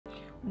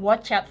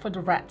Watch out for the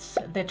rats.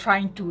 They're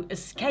trying to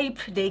escape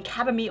the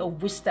Academy of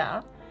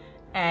Wistar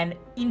and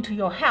into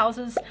your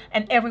houses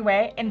and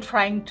everywhere and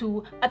trying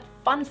to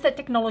advance the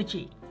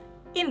technology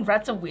in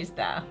Rats of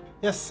Wistar.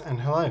 Yes, and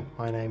hello,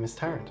 my name is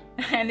Tarrant.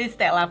 And it's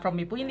Stella from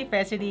Meeple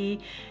University.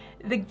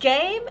 The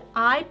game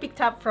I picked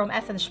up from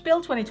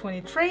Spiel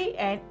 2023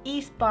 and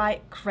is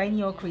by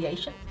Cranial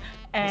Creation.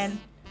 And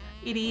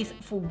it is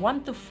for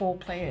 1 to 4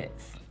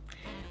 players.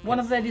 One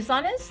of the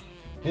designers?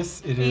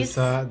 Yes, it is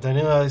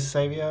Danilo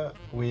Savia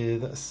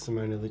with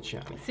Simone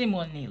Luciani.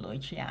 Simone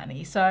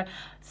Luciani. So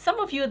some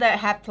of you that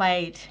have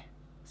played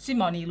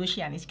Simone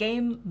Luciani's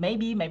game,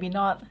 maybe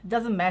not,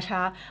 doesn't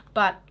matter,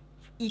 but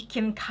you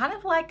can kind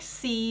of like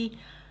see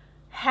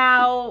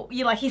how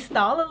you like his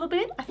style a little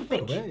bit, I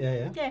think. A little bit,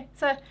 yeah. Yeah,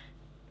 so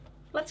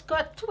let's go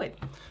to it.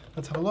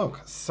 Let's have a look.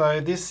 So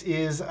this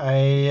is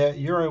a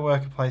Euro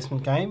worker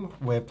placement game.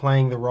 We're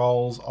playing the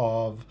roles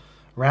of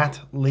rat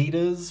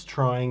leaders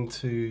trying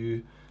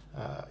to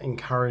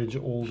encourage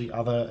all the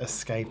other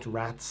escaped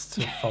rats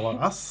to follow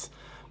us.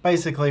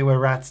 Basically, we're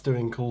rats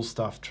doing cool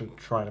stuff to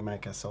try to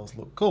make ourselves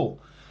look cool.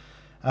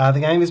 The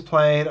game is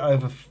played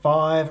over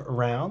 5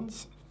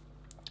 rounds,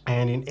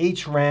 and in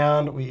each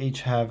round we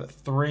each have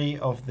 3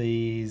 of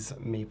these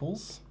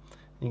meeples.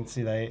 You can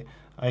see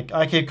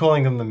I keep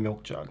calling them the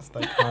milk jugs.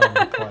 They kind of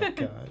look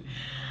like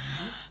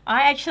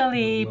I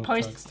actually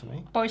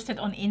posted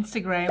on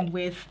Instagram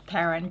with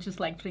Tarrant just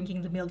like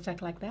drinking the milk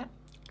jug like that.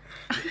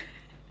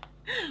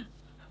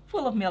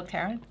 Full of milk,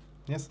 Tarrant.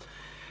 Yes.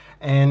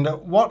 And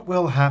what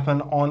will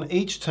happen on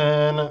each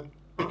turn,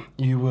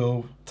 you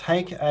will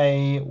take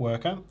a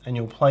worker and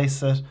you'll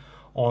place it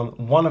on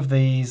one of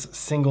these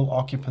single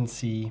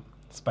occupancy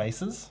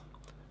spaces.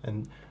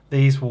 And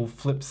these will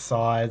flip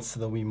sides, so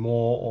there'll be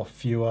more or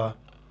fewer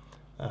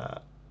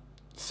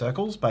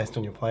circles based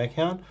on your player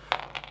count.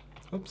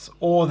 Oops.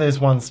 Or there's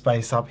one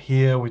space up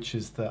here, which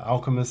is the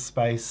alchemist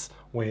space,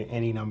 where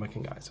any number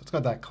can go. So it's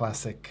got that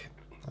classic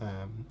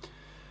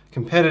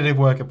competitive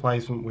worker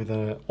placement with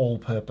an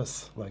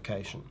all-purpose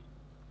location.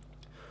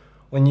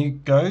 When you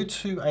go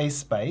to a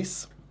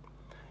space,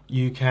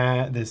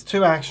 there's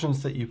 2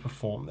 actions that you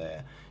perform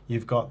there.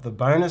 You've got the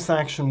bonus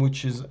action,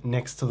 which is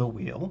next to the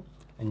wheel,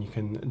 and you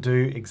can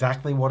do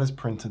exactly what is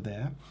printed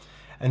there.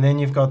 And then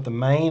you've got the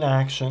main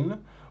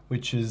action,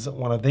 which is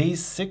one of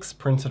these 6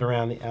 printed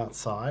around the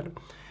outside,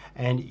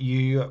 and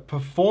you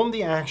perform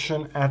the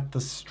action at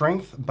the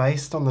strength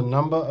based on the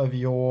number of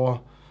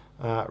your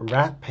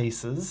rat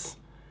pieces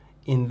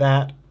in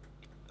that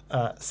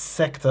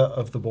sector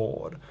of the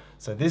board.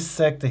 So this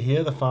sector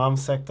here, the farm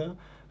sector,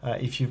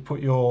 if you've put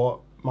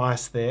your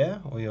mice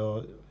there, or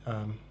your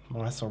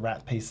mice or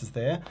rat pieces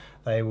there,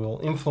 they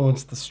will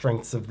influence the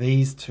strengths of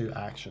these 2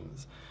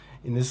 actions.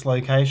 In this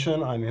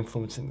location, I'm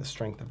influencing the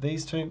strength of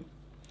these 2,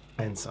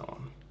 and so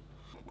on.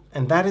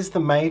 And that is the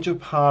major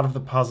part of the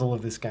puzzle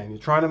of this game. You're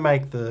trying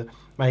to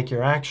make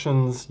your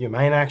actions, your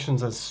main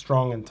actions, as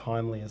strong and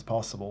timely as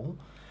possible.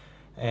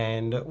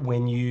 And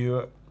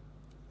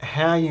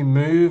how you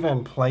move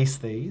and place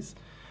these,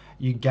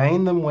 you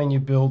gain them when you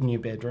build new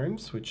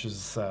bedrooms, which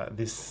is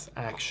this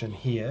action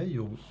here.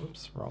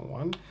 Oops, wrong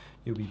one.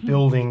 You'll be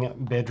building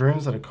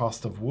bedrooms at a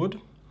cost of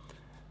wood.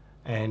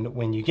 And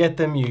when you get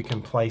them, you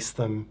can place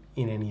them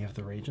in any of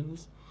the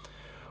regions.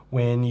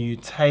 When you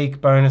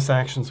take bonus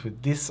actions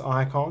with this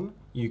icon,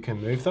 you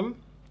can move them.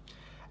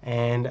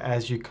 And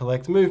as you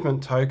collect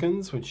movement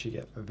tokens, which you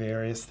get for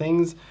various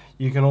things,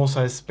 you can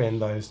also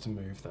spend those to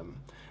move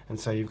them. And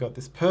so you've got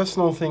this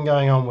personal thing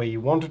going on where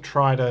you want to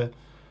try to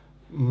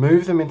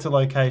move them into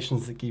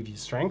locations that give you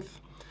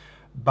strength,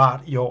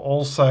 but you're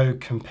also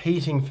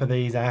competing for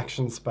these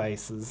action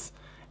spaces,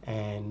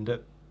 and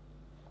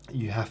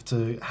you have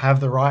to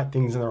have the right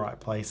things in the right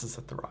places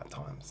at the right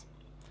times.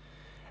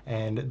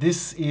 And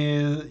this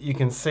is, you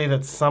can see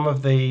that some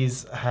of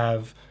these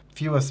have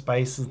fewer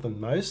spaces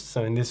than most.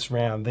 So in this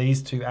round,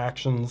 these 2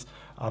 actions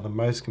are the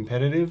most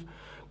competitive,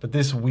 but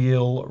this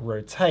wheel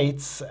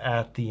rotates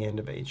at the end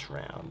of each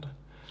round.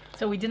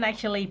 So we didn't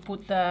actually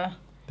put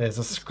There's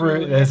a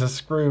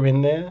screw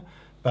in there,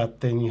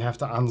 but then you have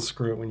to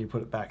unscrew it when you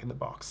put it back in the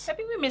box.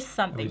 Maybe we missed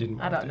something.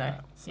 I don't know.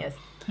 That, so yes.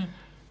 You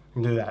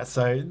can do that.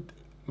 So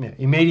yeah,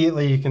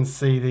 immediately you can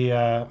see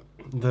the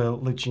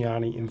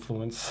Luciani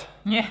influence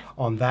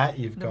on that.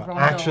 You've got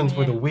actions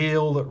with a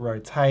wheel that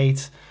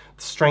rotate.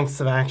 The strengths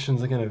of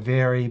actions are going to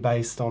vary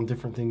based on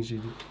different things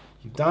you've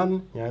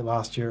done. You know,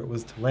 last year it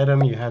was to let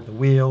them. You had the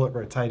wheel, it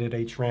rotated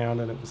each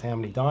round, and it was how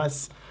many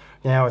dice.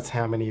 Now it's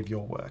how many of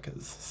your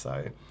workers.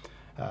 So,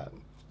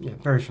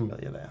 very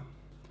familiar there.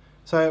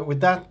 So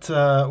with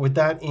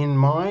that in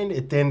mind,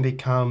 it then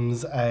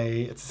becomes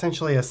it's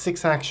essentially a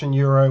 6-action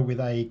Euro with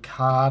a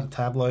card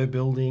tableau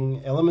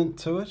building element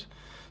to it.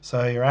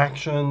 So your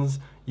actions,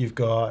 you've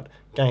got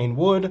gain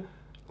wood,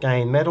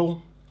 gain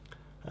metal,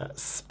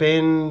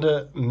 spend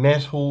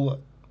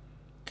metal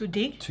to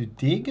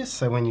dig.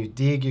 So when you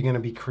dig, you're going to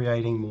be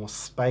creating more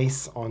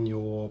space on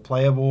your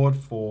player board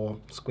for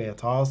square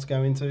tiles to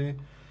go into.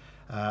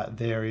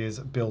 There is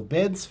build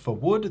beds for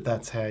wood.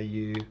 That's how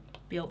you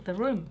build the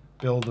room.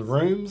 build the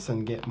rooms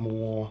and get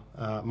more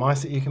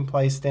mice that you can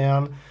place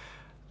down.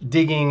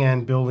 Digging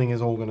and building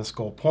is all going to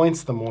score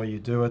points. The more you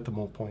do it, the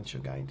more points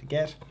you're going to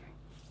get.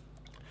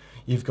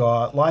 You've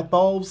got light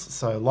bulbs.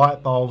 So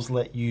light bulbs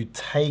let you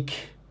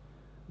take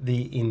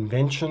the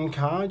invention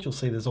card. You'll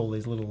see there's all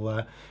these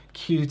little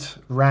cute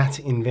rat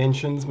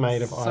inventions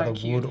made of So either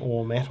cute. wood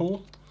or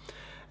metal.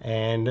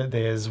 And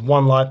there's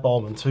one light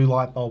bulb and two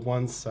light bulb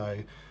ones. So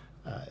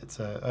it's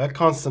a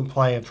constant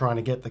play of trying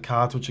to get the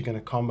cards which are going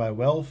to combo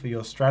well for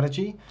your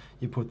strategy.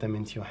 You put them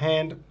into your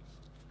hand.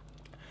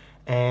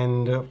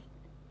 And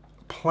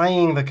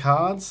playing the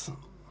cards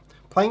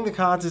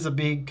is a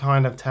big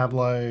kind of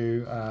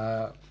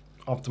tableau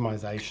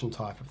optimization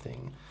type of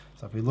thing.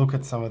 So if we look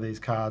at some of these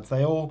cards,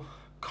 they all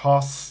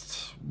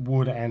cost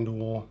wood and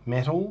or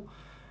metal.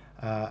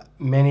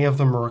 Many of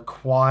them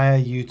require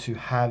you to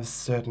have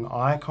certain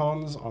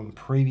icons on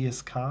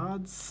previous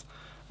cards.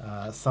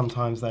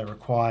 Sometimes they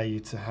require you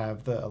to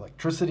have the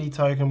electricity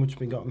token, which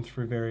can be gotten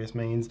through various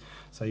means.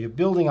 So you're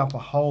building up a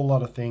whole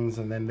lot of things,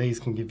 and then these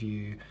can give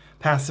you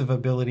passive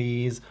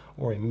abilities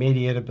or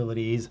immediate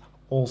abilities,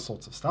 all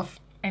sorts of stuff.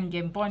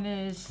 Endgame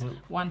bonus,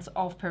 once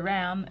off per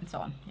round, and so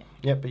on. Yeah.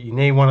 Yep, but you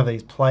need one of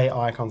these play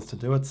icons to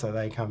do it, so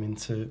they come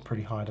into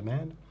pretty high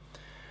demand.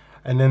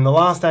 And then the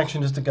last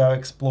action is to go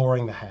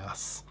exploring the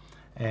house.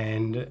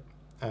 And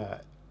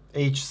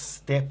each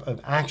step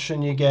of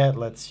action you get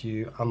lets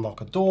you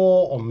unlock a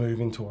door or move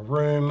into a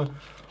room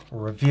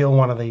or reveal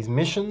one of these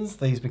missions.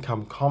 These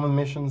become common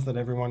missions that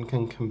everyone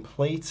can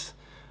complete.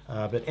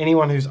 But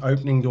anyone who's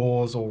opening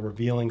doors or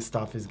revealing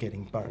stuff is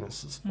getting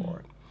bonuses for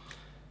it.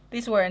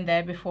 These weren't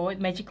there before.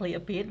 It magically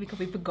appeared because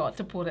we forgot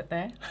to put it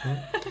there.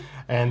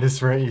 And this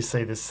room, you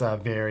see this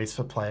varies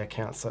for player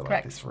count. So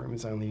like this room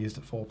is only used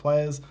at 4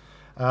 players.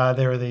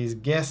 There are these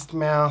guest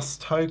mouse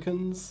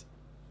tokens.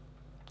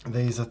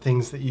 These are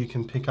things that you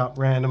can pick up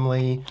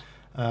randomly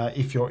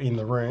if you're in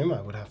the room.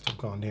 I would have to have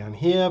gone down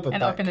here. But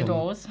and open the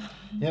doors.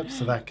 Yep,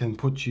 so that can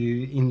put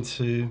you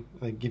into,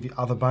 they give you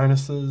other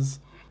bonuses.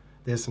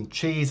 There's some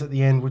cheese at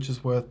the end, which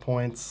is worth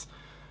points.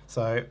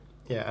 So,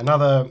 yeah,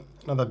 another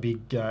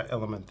big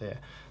element there.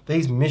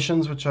 These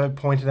missions, which I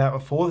pointed out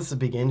before, this is a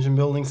big engine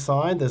building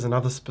side. There's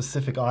another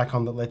specific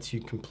icon that lets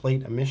you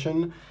complete a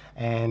mission.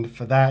 And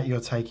for that,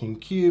 you're taking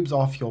cubes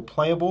off your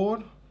player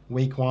board,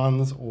 weak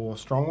ones or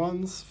strong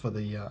ones for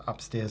the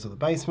upstairs or the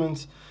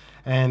basement.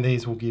 And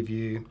these will give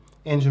you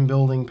engine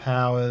building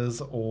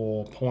powers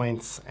or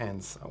points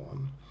and so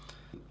on.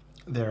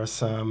 There are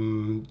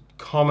some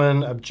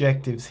common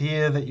objectives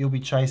here that you'll be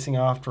chasing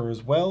after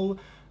as well.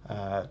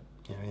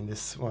 In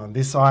this one,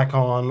 this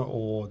icon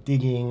or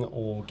digging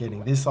or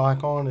getting this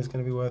icon is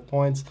going to be worth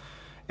points.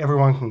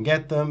 Everyone can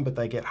get them, but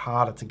they get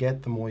harder to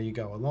get the more you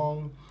go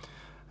along.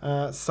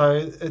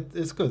 So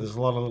it's good. There's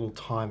a lot of little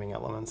timing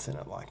elements in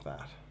it like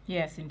that.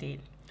 Yes,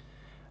 indeed.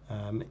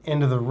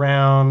 End of the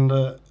round.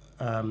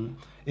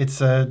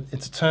 It's a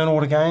turn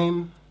order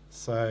game.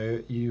 So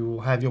you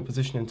will have your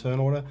position in turn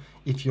order.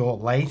 If you're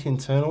late in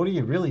turn order,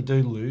 you really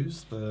do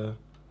lose the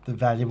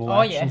valuable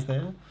actions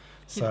there.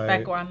 So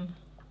back one.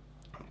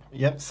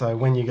 Yep, so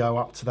when you go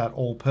up to that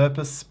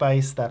all-purpose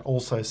space, that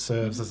also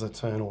serves as a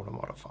turn order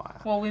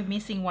modifier. Well, we're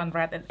missing one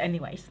rat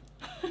anyways.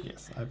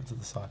 Yes, over to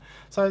the side.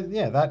 So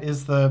yeah, that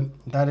is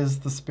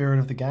the spirit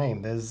of the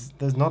game.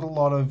 There's not a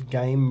lot of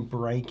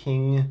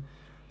game-breaking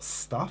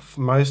stuff.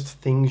 Most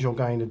things you're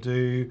going to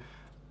do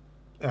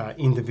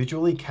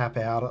individually cap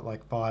out at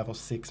like 5 or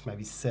 6,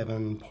 maybe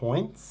 7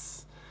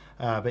 points.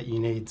 But you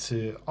need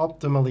to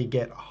optimally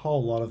get a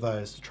whole lot of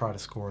those to try to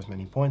score as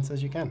many points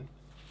as you can.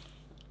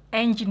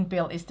 Engine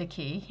build is the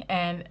key,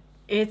 and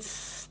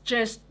it's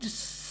just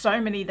so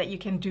many that you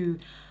can do.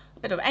 A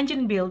bit of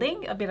engine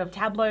building, a bit of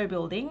tableau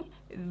building.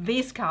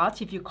 These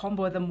cards, if you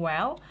combo them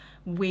well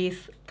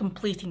with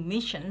completing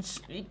missions,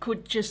 it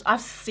could just,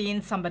 I've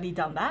seen somebody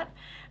done that.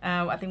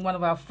 I think one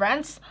of our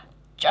friends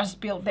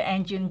just built the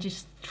engine,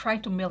 just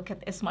trying to milk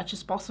it as much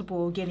as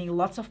possible, getting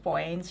lots of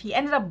points. He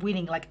ended up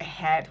winning like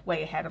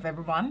way ahead of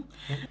everyone.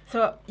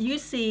 So you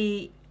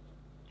see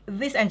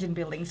this engine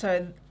building,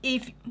 so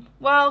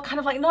kind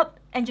of like not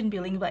engine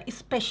building, but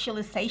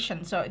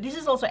specialization. So this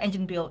is also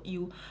engine build.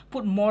 You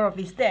put more of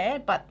this there,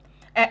 but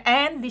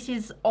and this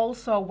is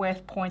also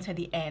worth points at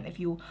the end. If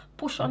you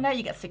push on that,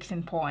 you get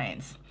 16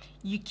 points.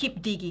 You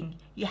keep digging.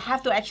 You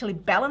have to actually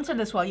balance it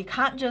as well. You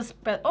can't just,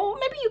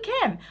 maybe you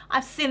can.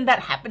 I've seen that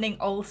happening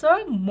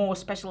also, more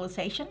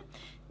specialization.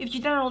 If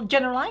you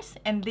generalize,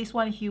 and this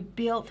one, if you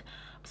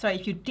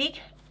dig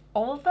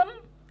all of them,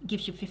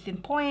 gives you 15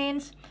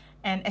 points.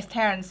 And as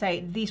Tarrant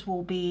said, this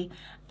will be,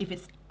 if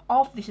it's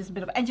off, this is a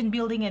bit of engine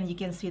building, and you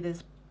can see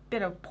there's a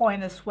bit of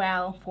point as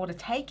well for the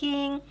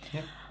taking.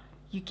 Yep.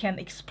 You can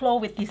explore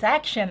with this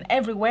action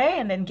everywhere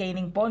and then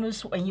gaining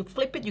bonus. When you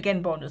flip it, you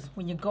gain bonus.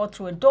 When you go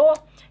through a door,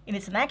 and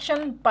it's an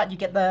action, but you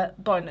get the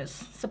bonus,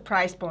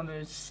 surprise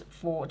bonus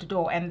for the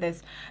door. And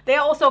there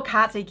are also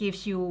cards that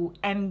gives you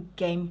end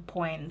game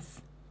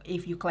points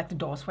if you collect the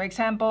doors, for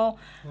example.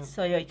 Yep.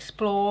 So you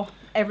explore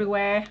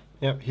everywhere.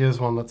 Yep, here's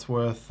one that's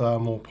worth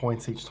more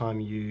points each time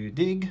you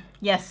dig.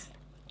 Yes.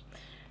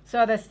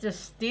 So there's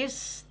just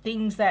these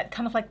things that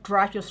kind of like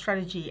drive your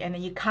strategy, and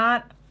then you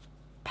can't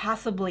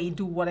possibly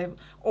do whatever,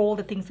 all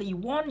the things that you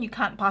want. You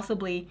can't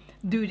possibly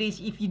do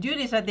this. If you do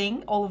this, I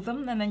think, all of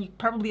them, and then you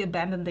probably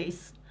abandon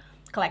these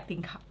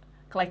collecting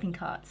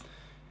cards.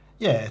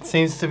 Yeah, it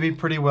seems to be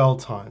pretty well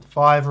timed.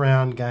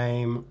 5-round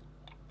game.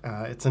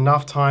 It's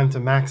enough time to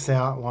max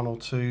out 1 or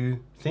 2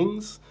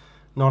 things.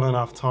 Not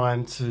enough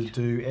time to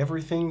do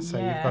everything. So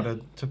you've got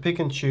to pick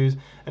and choose.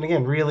 And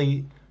again,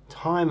 really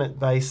time it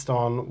based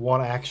on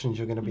what actions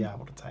you're going to be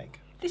able to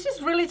take. This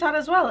is really tight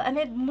as well. And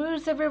it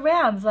moves every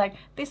round. It's like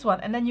this one.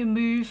 And then you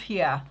move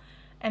here.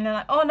 And then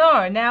like, oh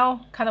no,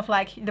 now kind of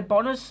like the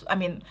bonus, I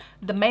mean,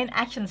 the main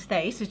action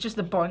stays. It's just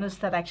the bonus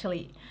that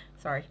actually,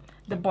 sorry,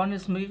 the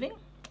bonus moving.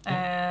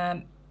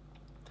 And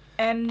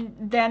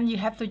then you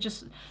have to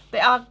just,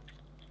 there are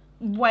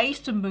ways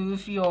to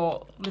move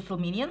your little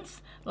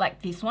minions,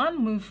 like this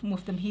one,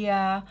 move them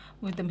here,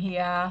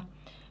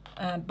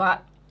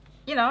 but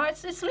you know,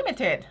 it's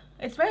limited.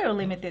 It's very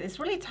limited. It's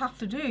really tough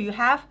to do. You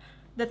have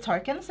the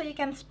tokens that you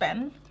can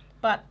spend,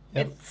 but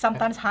it's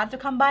sometimes hard to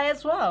come by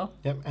as well.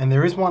 Yep, and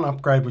there is one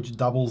upgrade which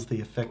doubles the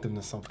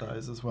effectiveness of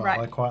those as well. Right.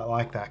 I quite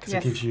like that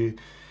because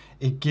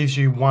it gives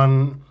you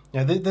one.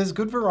 You know, there's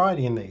good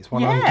variety in these.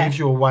 One of them gives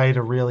you a way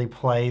to really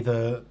play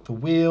the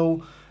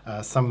wheel.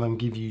 Some of them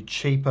give you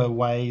cheaper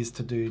ways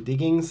to do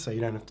digging, so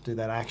you don't have to do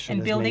that action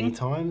as many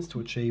times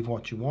to achieve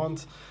what you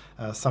want.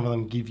 Some of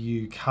them give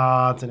you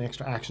cards and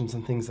extra actions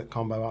and things that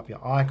combo up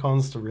your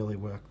icons to really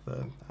work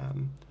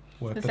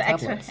the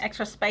tablets.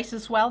 Extra space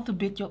as well to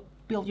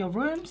build your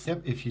rooms.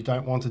 Yep. If you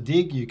don't want to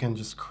dig, you can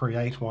just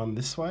create one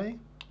this way.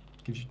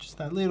 Gives you just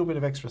that little bit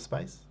of extra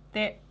space.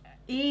 There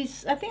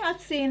is, I think I've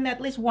seen at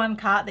least one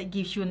card that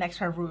gives you an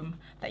extra room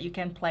that you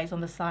can place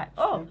on the side.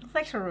 Oh, it's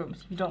extra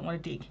rooms if you don't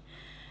want to dig.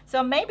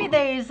 So maybe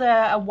there is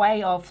a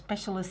way of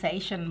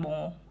specialization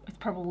more. It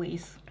probably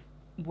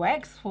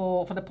works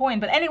for the point.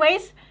 But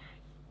anyways,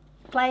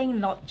 playing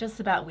not just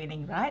about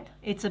winning, right?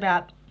 It's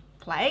about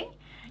playing.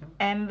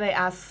 And there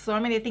are so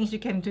many things you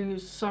can do,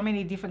 so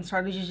many different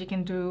strategies you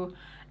can do.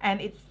 And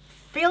it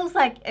feels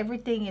like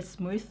everything is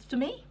smooth to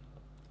me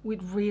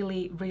with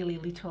really, really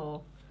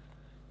little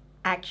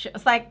action.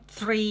 It's like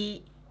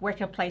 3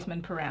 worker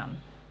placement per round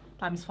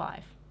times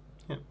 5.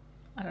 Yeah.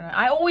 I don't know.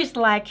 I always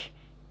like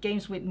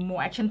games with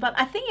more action, but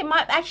I think it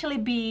might actually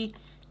be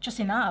just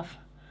enough.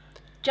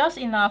 Just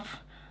enough.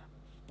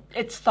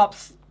 It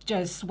stops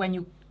just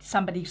when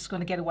somebody's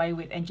going to get away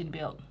with engine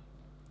build.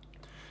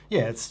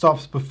 Yeah, it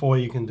stops before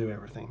you can do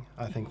everything.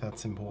 I think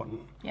that's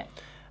important. Yeah.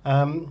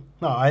 No,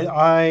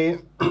 I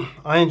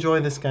enjoy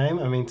this game.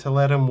 I mean,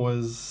 Toletum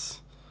was.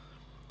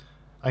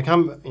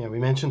 We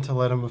mentioned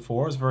Toletum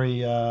before. It was a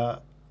very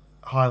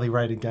highly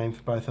rated game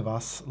for both of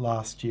us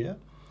last year,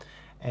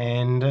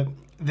 and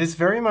this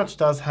very much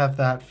does have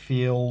that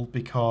feel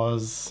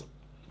because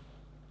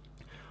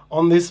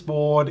on this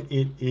board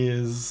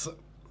it's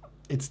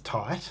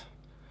tight.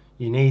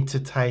 You need to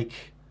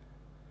take,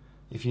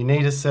 if you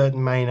need a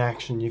certain main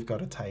action, you've got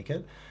to take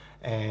it.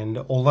 And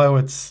although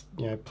it's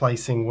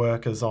placing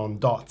workers on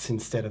dots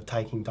instead of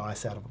taking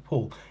dice out of a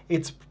pool,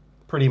 it's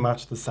pretty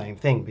much the same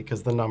thing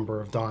because the number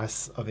of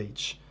dice of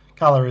each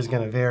colour is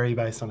going to vary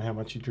based on how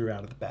much you drew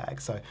out of the bag.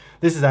 So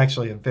this is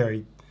actually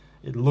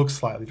it looks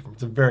slightly different.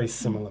 It's a very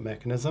similar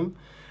mechanism,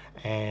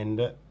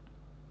 and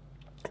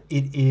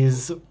it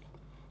is,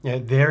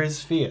 there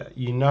is fear.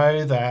 You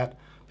know that,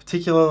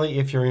 particularly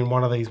if you're in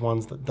one of these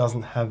ones that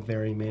doesn't have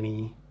very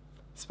many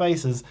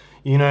spaces,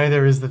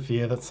 there is the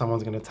fear that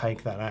someone's going to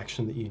take that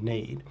action that you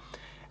need.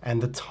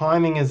 And the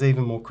timing is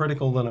even more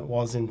critical than it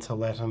was in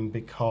Toletum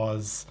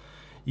because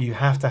you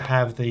have to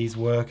have these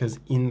workers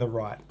in the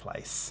right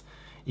place.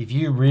 If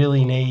you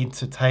really need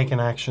to take an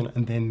action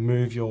and then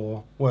move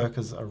your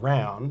workers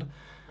around,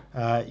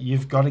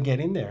 you've got to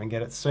get in there and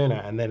get it sooner,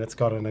 and then it's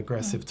got an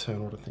aggressive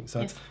turn order thing. So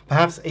it's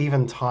perhaps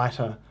even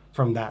tighter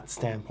from that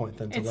standpoint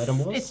than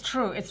Toletum was. It's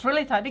true. It's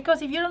really tight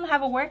because if you don't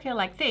have a worker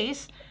like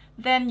this,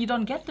 then you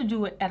don't get to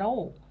do it at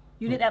all.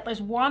 You need at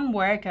least one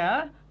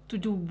worker to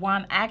do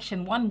one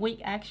action, one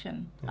weak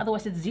action.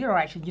 Otherwise, it's 0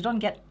 action. You don't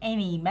get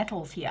any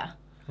metals here.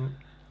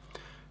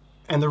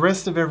 And the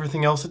rest of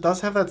everything else, it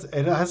does have that.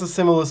 It has a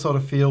similar sort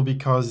of feel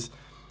because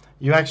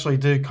you actually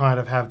do kind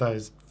of have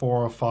those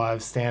 4 or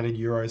 5 standard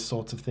Euro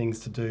sorts of things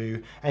to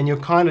do, and you're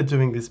kind of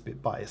doing this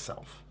bit by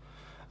yourself.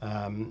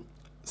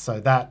 So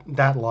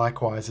that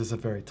likewise is a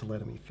very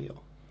Toletum-y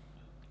feel.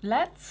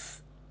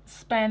 Let's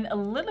spend a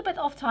little bit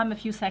of time, a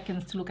few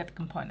seconds, to look at the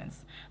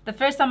components. The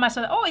first time I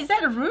saw, oh, is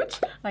that a root?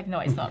 Like, no,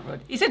 it's not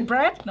root. Is it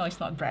bread? No, it's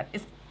not bread.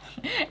 It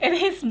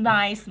is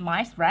rats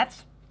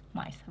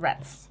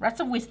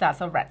of Wistar,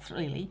 so rats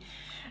really.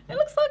 It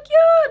looks so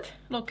cute.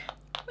 Look,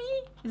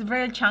 it's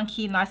very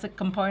chunky, nice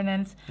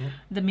components.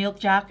 The milk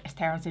jug, as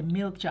Tarrant said,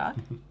 milk jug.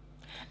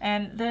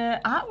 And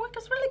the artwork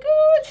is really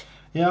good.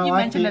 Yeah,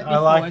 I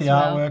like the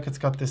artwork. It's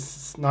got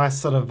this nice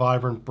sort of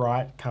vibrant,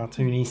 bright,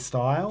 cartoony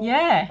style.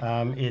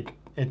 Yeah.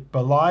 It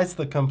belies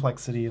the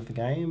complexity of the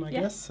game, I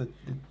guess.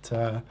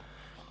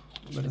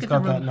 But it's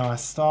got that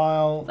nice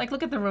style. Like,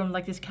 look at the room,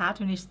 like this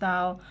cartoonish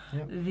style.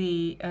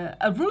 Yep.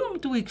 A room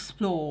to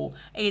explore.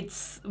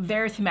 It's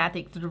very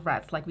thematic to the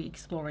rats, like we're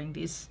exploring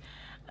this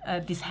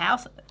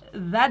house.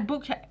 That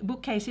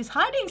bookcase is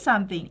hiding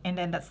something, and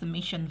then that's the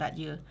mission that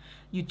you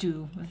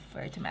do.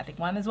 Very thematic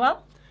one as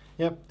well.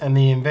 Yep, and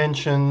the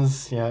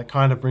inventions, it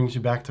kind of brings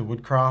you back to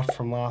woodcraft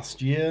from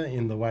last year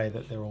in the way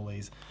that they're all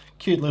these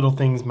cute little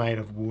things made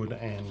of wood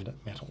and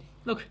metal.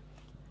 Look,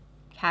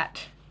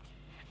 cat.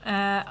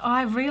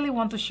 I really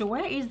want to show,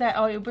 where is that?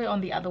 Oh, it'll be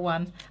on the other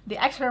one.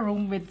 The extra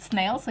room with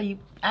snails, so you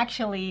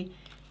actually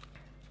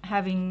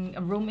having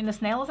a room in the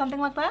snail or something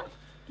like that.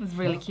 It's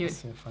really cute.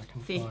 Let's see if I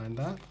can find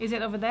that. Is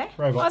it over there?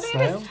 Robot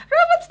snail.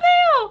 Robot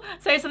snail!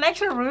 So it's an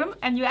extra room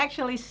and you're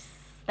actually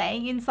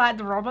staying inside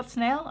the robot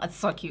snail. It's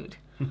so cute.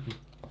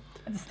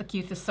 It's the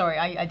cutest. Sorry,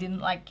 I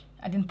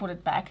didn't put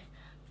it back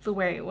to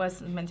where it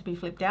was meant to be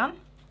flipped down.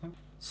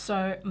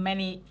 So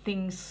many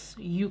things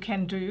you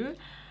can do.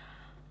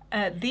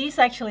 This is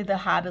actually the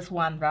hardest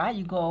one, right?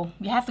 You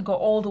have to go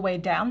all the way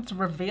down to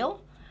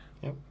reveal.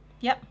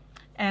 Yep.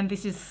 And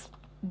this is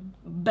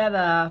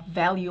better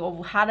value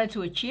or harder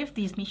to achieve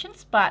these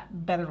missions,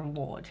 but better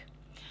reward.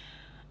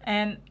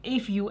 And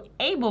if you're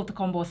able to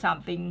combo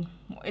something,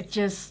 it's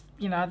just,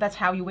 that's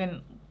how you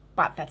win.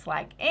 But that's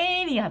like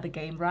any other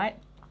game, right?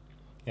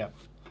 Yep.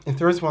 If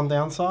there is one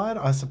downside,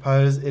 I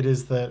suppose it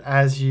is that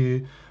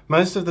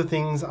most of the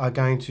things are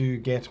going to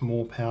get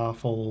more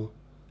powerful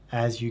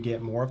as you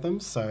get more of them.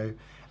 So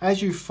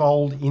as you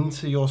fold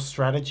into your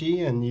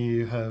strategy and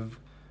you have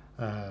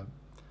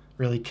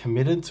really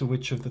committed to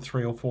which of the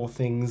 3 or 4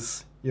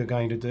 things you're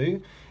going to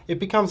do, it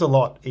becomes a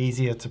lot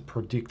easier to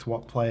predict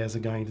what players are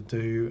going to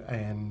do,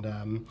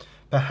 and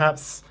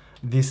perhaps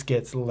this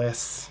gets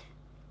less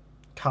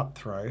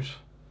cutthroat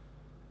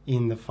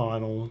in the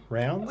final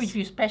rounds. If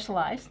you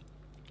specialise.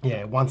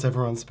 Yeah, once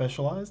everyone's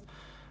specialised.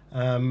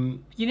 You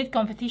need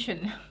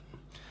competition.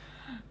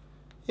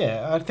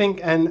 Yeah, I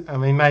think, and I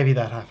mean, maybe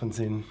that happens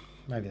in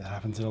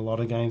a lot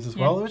of games as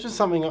well. It was just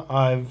something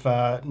I've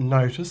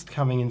noticed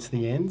coming into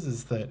the ends,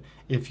 is that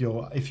if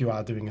you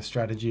are doing a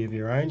strategy of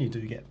your own, you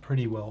do get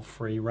pretty well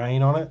free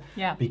reign on it.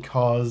 Yeah.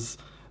 Because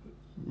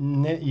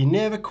you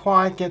never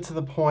quite get to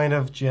the point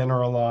of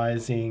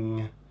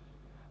generalising.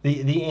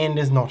 The end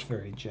is not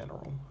very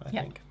general, I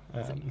think.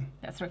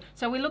 That's right.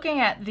 So we're looking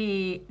at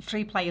the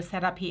 3-player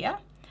setup here.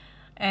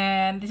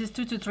 And this is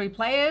 2 to 3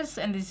 players,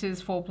 and this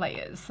is 4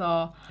 players.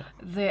 So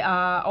there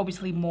are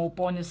obviously more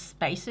bonus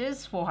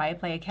spaces for higher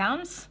player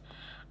counts.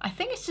 I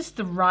think it's just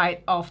the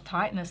right of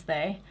tightness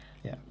there.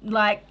 Yeah.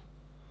 Like,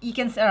 you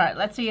can say, all right,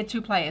 let's say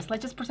 2 players.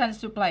 Let's just pretend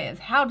it's 2 players.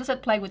 How does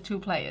it play with 2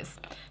 players?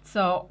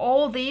 So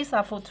all these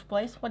are for 2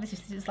 players. What is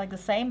this? Is like the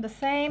same?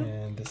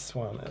 And this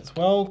one as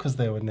well, because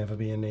there would never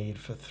be a need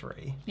for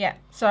 3. Yeah.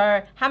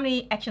 So how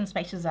many action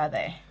spaces are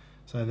there?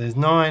 So there's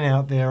 9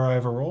 out there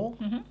overall,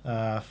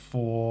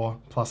 4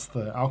 plus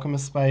the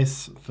alchemist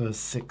space for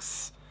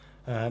 6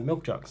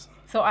 milk jugs.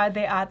 So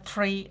there are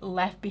 3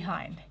 left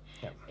behind.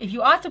 Yep. If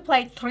you are to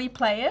play 3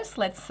 players,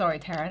 sorry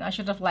Tarrant, I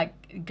should have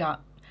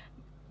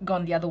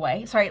gone the other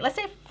way. Sorry, let's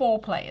say 4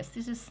 players.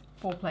 This is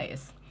 4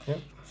 players.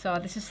 Yep. So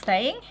this is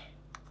staying.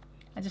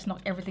 I just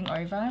knocked everything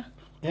over.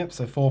 Yep,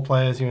 so 4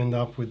 players you end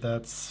up with,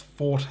 that's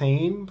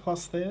 14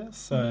 plus there.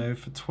 So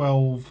for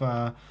 12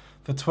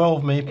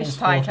 meeples,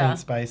 14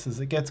 spaces,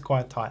 it gets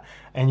quite tight.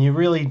 And you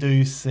really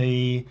do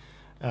see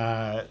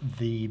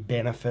the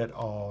benefit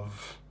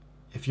of,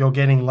 if you're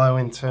getting low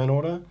in turn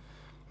order,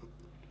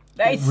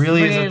 it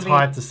really is a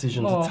tight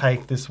decision to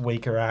take this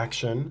weaker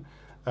action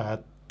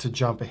to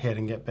jump ahead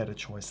and get better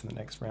choice in the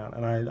next round.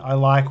 And I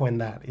like when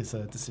that is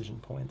a decision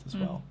point as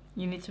well.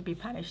 You need to be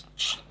punished.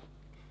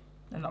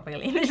 No, not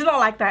really. It's not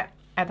like that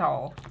at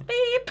all.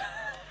 Beep!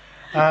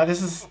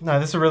 This is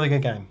a really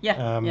good game.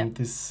 Yeah.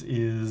 This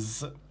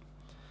is...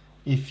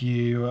 If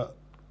you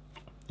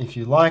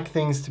like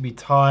things to be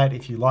tight,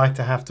 if you like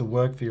to have to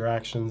work for your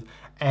actions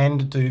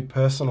and do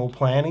personal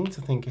planning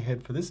to think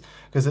ahead for this,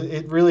 because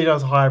it really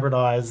does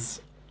hybridize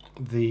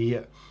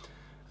a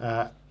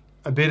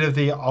bit of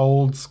the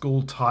old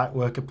school tight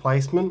worker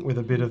placement with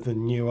a bit of the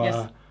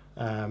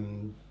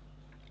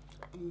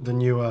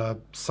newer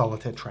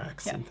solitaire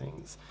tracks and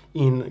things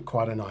in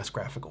quite a nice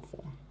graphical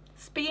form.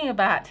 Speaking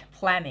about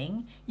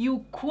planning,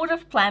 you could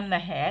have planned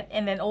ahead,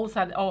 and then all of a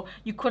sudden,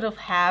 you could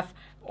have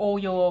all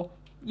your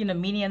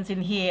minions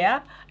in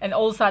here, and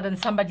all of a sudden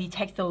somebody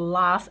takes the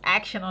last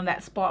action on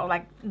that spot,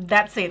 like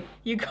that's it.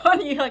 You're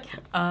like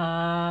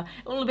a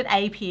little bit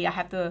AP, I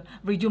have to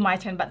redo my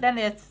turn, but then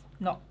there's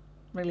not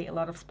really a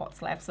lot of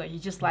spots left, so you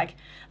just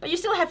but you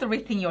still have to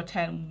rethink your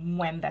turn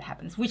when that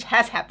happens, which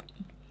has happened.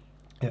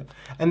 Yeah,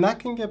 and that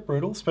can get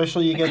brutal,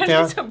 especially you get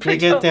down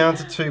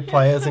to 2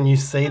 players and you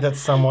see that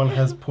someone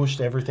has pushed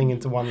everything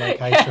into one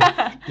location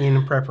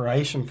in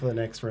preparation for the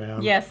next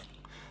round. Yes.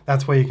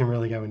 That's where you can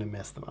really go in and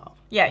mess them up.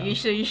 Yeah, you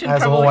should.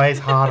 As always,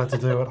 harder to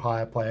do at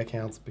higher player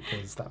counts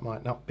because that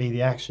might not be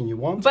the action you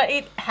want. But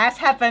it has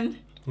happened.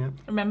 Yep.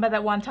 Remember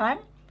that one time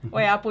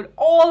where I put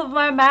all of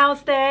my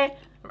mouse there?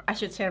 I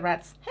should say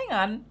rats. Hang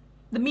on.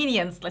 The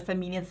minions, let's say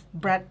minions,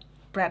 Brad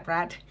bread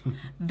rat.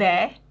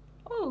 There.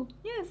 Oh,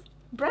 yes,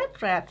 bread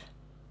rat.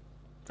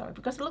 Sorry,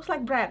 because it looks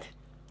like bread.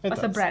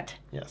 What's a bread?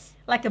 Yes.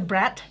 Like a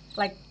brat,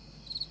 like,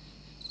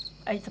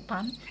 it's a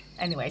pun.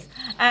 Anyways,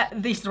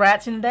 these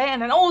rats in there,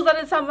 and then all of a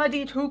sudden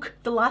somebody took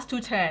the last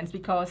 2 turns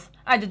because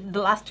I did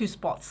the last 2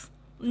 spots.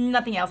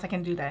 Nothing else I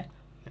can do there.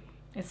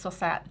 It's so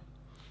sad.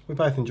 We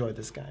both enjoyed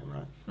this game,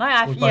 right? No,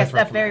 yes,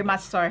 very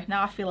much so.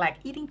 Now I feel like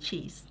eating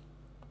cheese.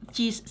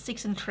 Cheese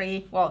 6 and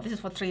 3. Well, this is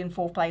for 3 and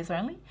 4 players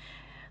only.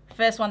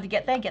 First one to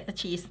get there, get the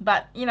cheese.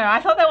 But, you know, I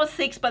thought that was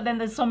 6, but then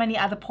there's so many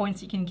other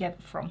points you can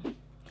get from.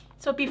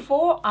 So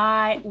before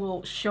I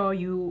will show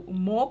you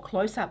more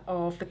close-up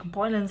of the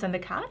components and the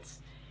cards,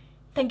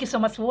 thank you so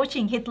much for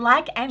watching. Hit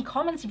like and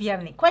comments if you have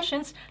any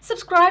questions.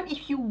 Subscribe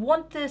if you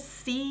want to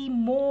see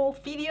more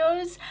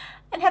videos.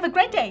 And have a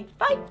great day.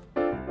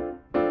 Bye.